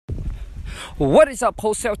What is up,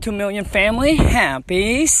 Wholesale 2 Million family?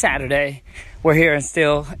 Happy Saturday. We're here and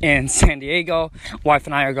still in San Diego. Wife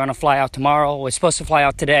and I are going to fly out tomorrow. We're supposed to fly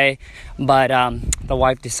out today, but the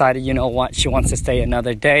wife decided, you know what, she wants to stay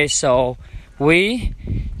another day, so we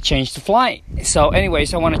changed the flight. So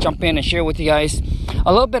anyways, I want to jump in and share with you guys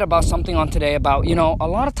a little bit about something on today about, you know, a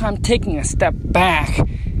lot of time taking a step back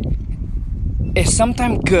is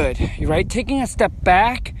sometimes good, right? Taking a step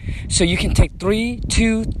back so you can take 3,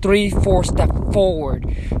 2, 3, 4 steps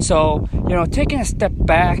forward. So, you know, taking a step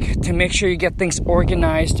back to make sure you get things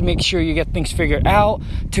organized, to make sure you get things figured out,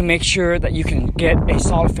 to make sure that you can get a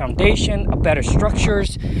solid foundation, a better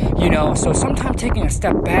structures, you know. So sometimes taking a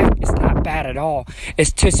step back is not bad at all.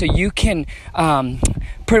 It's just so you can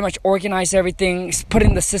pretty much organize everything,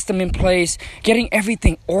 putting the system in place, getting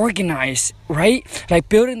everything organized, right? Like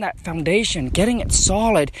building that foundation, getting it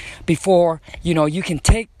solid before, you know, you can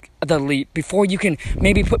take the leap, before you can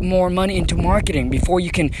maybe put more money into marketing, before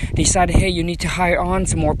you can decide, hey, you need to hire on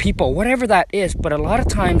some more people, whatever that is. But a lot of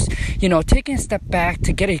times, you know, taking a step back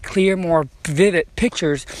to get a clear, more vivid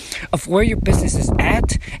pictures of where your business is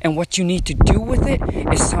at and what you need to do with it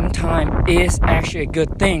is actually a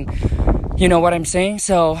good thing. You know what I'm saying?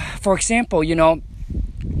 So, for example, you know,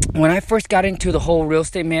 when I first got into the whole real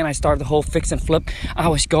estate, man, I started the whole fix and flip. I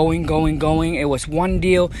was going. It was one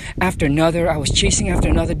deal after another. I was chasing after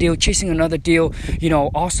another deal, you know,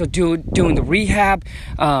 also doing the rehab,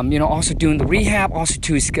 also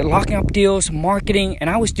locking up deals, marketing, and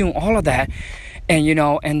I was doing all of that. And, you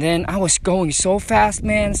know, and then I was going so fast,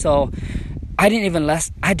 man, so I didn't even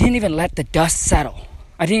let the dust settle.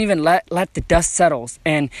 I didn't even let the dust settle,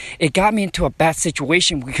 and it got me into a bad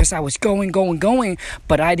situation because I was going,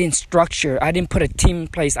 but I didn't structure. I didn't put a team in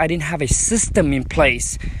place. I didn't have a system in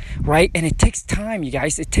place, right? And it takes time, you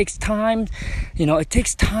guys. It takes time, you know, it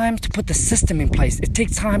takes time to put the system in place. It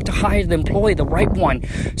takes time to hire the employee, the right one.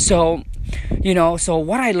 So, you know, so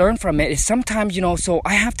what I learned from it is sometimes, you know, so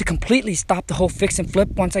I have to completely stop the whole fix and flip.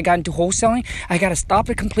 Once I got into wholesaling, I got to stop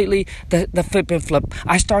it completely, the flip and flip.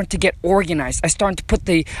 I started to get organized. I started to put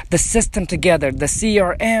the system together, the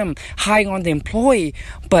CRM, hiring on the employee.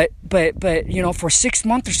 But, you know, for 6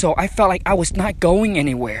 months or so, I felt like I was not going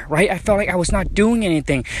anywhere, right? I felt like I was not doing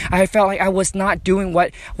anything. I felt like I was not doing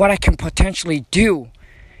what I can potentially do,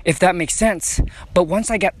 if that makes sense. But once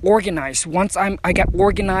I got organized, once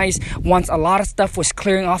a lot of stuff was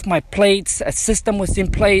clearing off my plates, a system was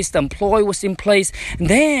in place, the employee was in place, and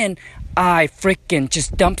then I freaking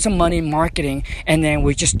just dumped some money in marketing, and then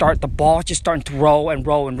we just the ball just starting to roll. And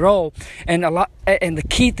the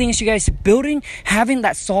key thing is, you guys, having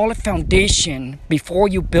that solid foundation before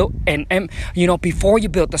you build, before you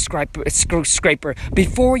build the scraper,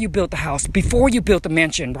 before you build the house, before you build the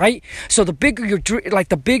mansion, right? So the bigger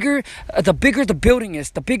the bigger the building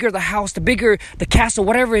is, the bigger the house, the bigger the castle,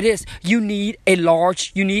 whatever it is, the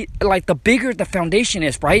bigger the foundation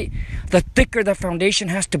is, right? The thicker the foundation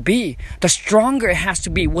has to be, the stronger it has to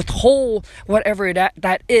be, withhold whatever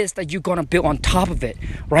that is that you're going to build on top of it,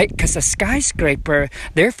 right? Because a skyscraper,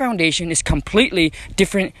 their foundation is completely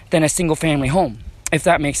different than a single family home, if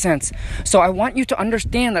that makes sense. So I want you to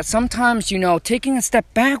understand that sometimes, you know, taking a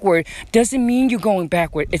step backward doesn't mean you're going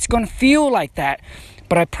backward. It's going to feel like that.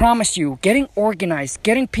 But I promise you, getting organized,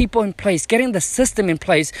 getting people in place, getting the system in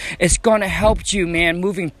place is going to help you, man,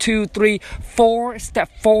 moving 2, 3, 4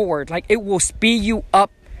 steps forward. Like, it will speed you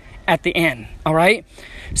up at the end, all right?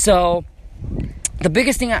 So the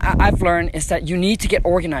biggest thing I've learned is that you need to get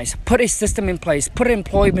organized. Put a system in place. Put an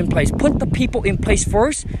employee in place. Put the people in place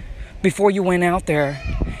first before you went out there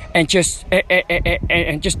and just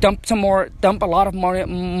dump a lot of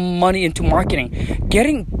money into marketing.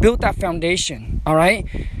 Build that foundation, all right?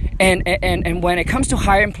 And when it comes to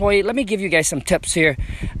hire employee, let me give you guys some tips here.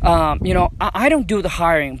 You know, I don't do the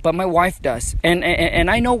hiring, but my wife does.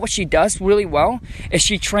 And I know what she does really well is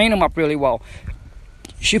she trains them up really well.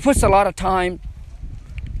 She puts a lot of time,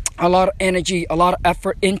 a lot of energy, a lot of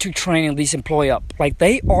effort into training these employees up. Like,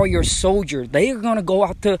 they are your soldier. They are going to go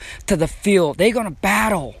out to the field. They're going to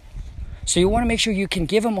battle. So you want to make sure you can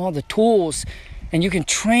give them all the tools and you can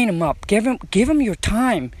train them up. Give them your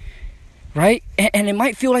time, right? And it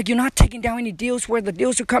might feel like you're not taking down any deals where the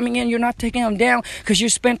deals are coming in. You're not taking them down because you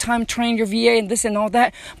spent time training your VA and this and all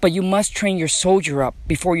that. But you must train your soldier up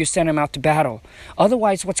before you send them out to battle.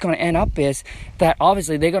 Otherwise, what's going to end up is that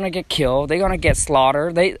obviously they're going to get killed. They're going to get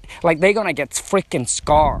slaughtered. They're going to get freaking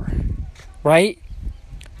scarred, right?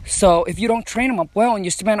 So if you don't train them up well and you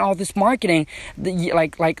spend all this marketing,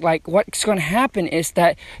 what's going to happen is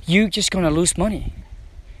that you're just going to lose money.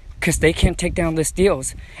 because they can't take down these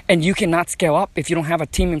deals. And you cannot scale up if you don't have a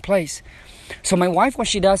team in place. So my wife, what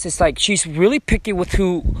she does is like she's really picky with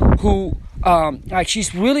who like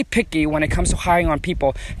she's really picky when it comes to hiring on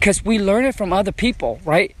people, because we learn it from other people,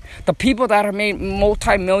 right? The people that are made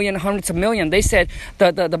multi-million, hundreds of million, they said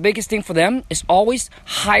the biggest thing for them is always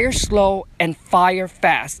hire slow and fire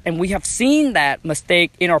fast. And we have seen that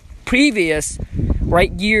mistake in our previous,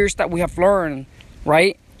 right, years that we have learned,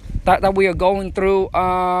 right, that we are going through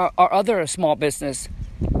our other small business.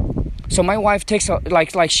 So my wife takes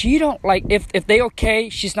she don't like if they okay,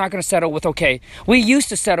 she's not gonna settle with okay. We used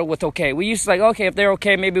to settle with okay. We used to okay, if they're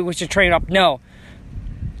okay, maybe we should train up. No.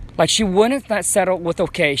 Like she wouldn't not settle with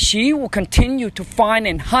okay. She will continue to find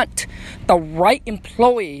and hunt the right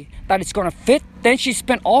employee that is gonna fit. Then she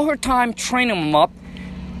spent all her time training them up,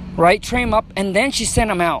 right? Train them up, and then she sent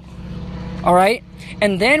them out. All right.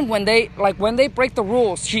 And then when they break the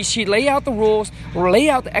rules, she lay out the rules, lay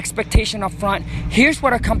out the expectation up front. Here's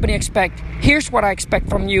what our company expect. Here's what I expect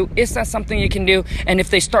from you. Is that something you can do? And if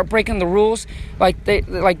they start breaking the rules,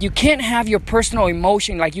 you can't have your personal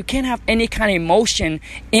emotion. Like you can't have any kind of emotion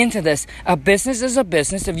into this. A business is a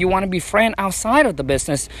business. If you want to be friend outside of the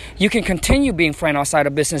business, you can continue being friend outside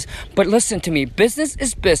of business. But listen to me, business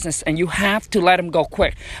is business, and you have to let them go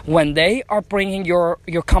quick. When they are bringing your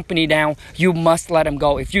company down, you must let them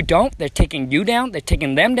go. If you don't, they're taking you down, they're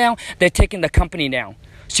taking them down, they're taking the company down.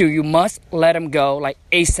 So you must let them go like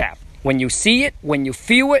ASAP. When you see it, when you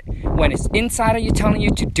feel it, when it's inside of you telling you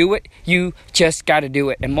to do it, you just got to do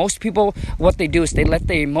it. And most people, what they do is they let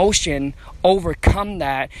the emotion overcome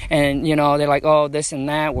that. And, they're like, oh, this and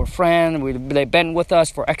that, we're friends, they've been with us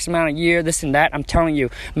for X amount of years, this and that. I'm telling you,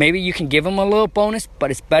 maybe you can give them a little bonus, but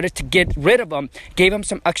it's better to get rid of them. Give them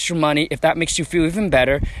some extra money if that makes you feel even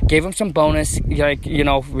better. Give them some bonus,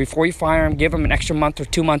 before you fire them, give them an extra month or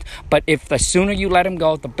 2 months. But if the sooner you let them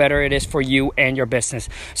go, the better it is for you and your business.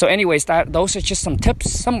 So anyways, those are just some tips,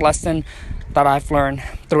 some lessons that I've learned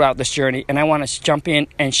throughout this journey, and I want to jump in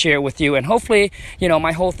and share with you. And hopefully,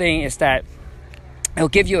 my whole thing is that it'll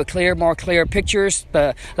give you more clear pictures,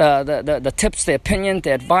 the tips, the opinion,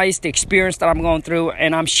 the advice, the experience that I'm going through,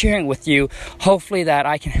 and I'm sharing with you. Hopefully that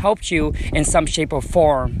I can help you in some shape or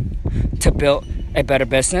form to build a better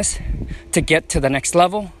business, to get to the next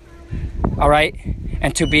level, all right?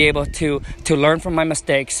 And to be able to learn from my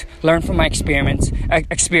mistakes, learn from my experience,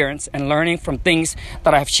 and learning from things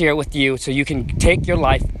that I've shared with you, so you can take your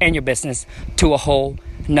life and your business to a whole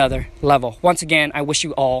nother level. Once again, I wish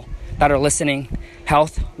you all that are listening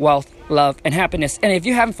health, wealth, love, and happiness. And if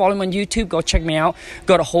you haven't followed me on YouTube, go check me out.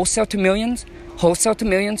 Go to Wholesale to Millions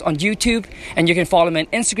on YouTube, and you can follow me on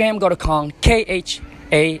Instagram. Go to Khang,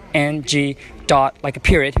 KHANG,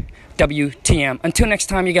 WTM. Until next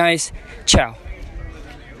time, you guys, ciao.